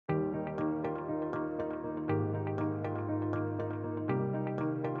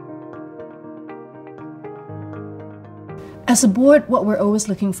As a board, what we're always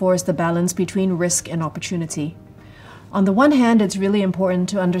looking for is the balance between risk and opportunity. On the one hand, it's really important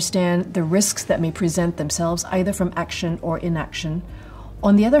to understand the risks that may present themselves either from action or inaction.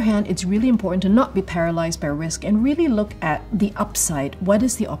 On the other hand, it's really important to not be paralyzed by risk and really look at the upside. What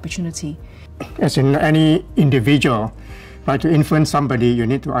is the opportunity? As in any individual, right, to influence somebody, you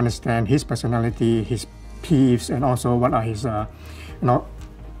need to understand his personality, his peeves, and also what are his hot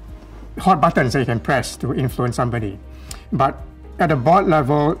buttons that you can press to influence somebody. But at the board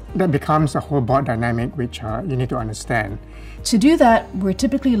level, that becomes a whole board dynamic which you need to understand. To do that, we're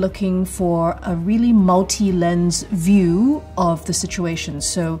typically looking for a really multi-lens view of the situation.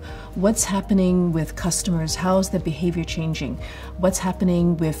 So what's happening with customers? How's their behavior changing? What's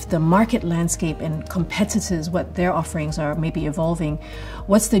happening with the market landscape and competitors, what their offerings are maybe evolving?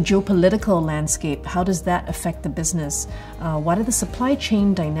 What's the geopolitical landscape? How does that affect the business? What are the supply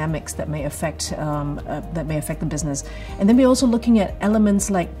chain dynamics that may affect the business? And then we're also looking at elements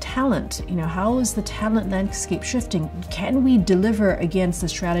like talent. How is the talent landscape shifting? Can we deliver against the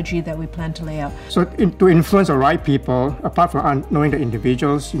strategy that we plan to lay out? So to influence the right people, apart from knowing the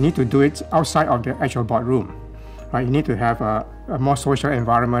individuals, you need to do it outside of the actual boardroom. Right? You need to have a more social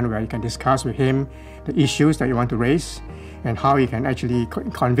environment where you can discuss with him the issues that you want to raise and how you can actually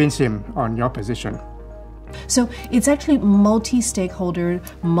convince him on your position. So it's actually multi-stakeholder,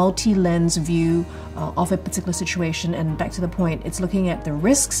 multi-lens view of a particular situation, and back to the point, it's looking at the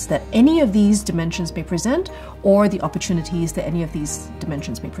risks that any of these dimensions may present or the opportunities that any of these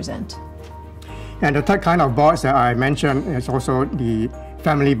dimensions may present. And the third kind of boards that I mentioned is also the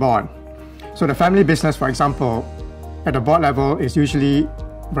family board. So the family business, for example, at the board level is usually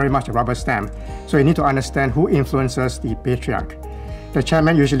very much a rubber stamp. So you need to understand who influences the patriarch. The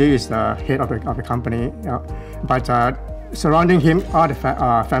chairman usually is the head of the company, but surrounding him are the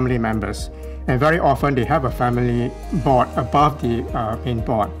family members. And very often they have a family board above the main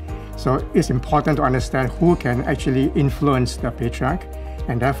board. So it's important to understand who can actually influence the patriarch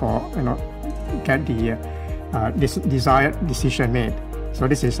and therefore get the desired decision made. So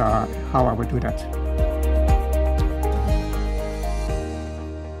this is how I would do that.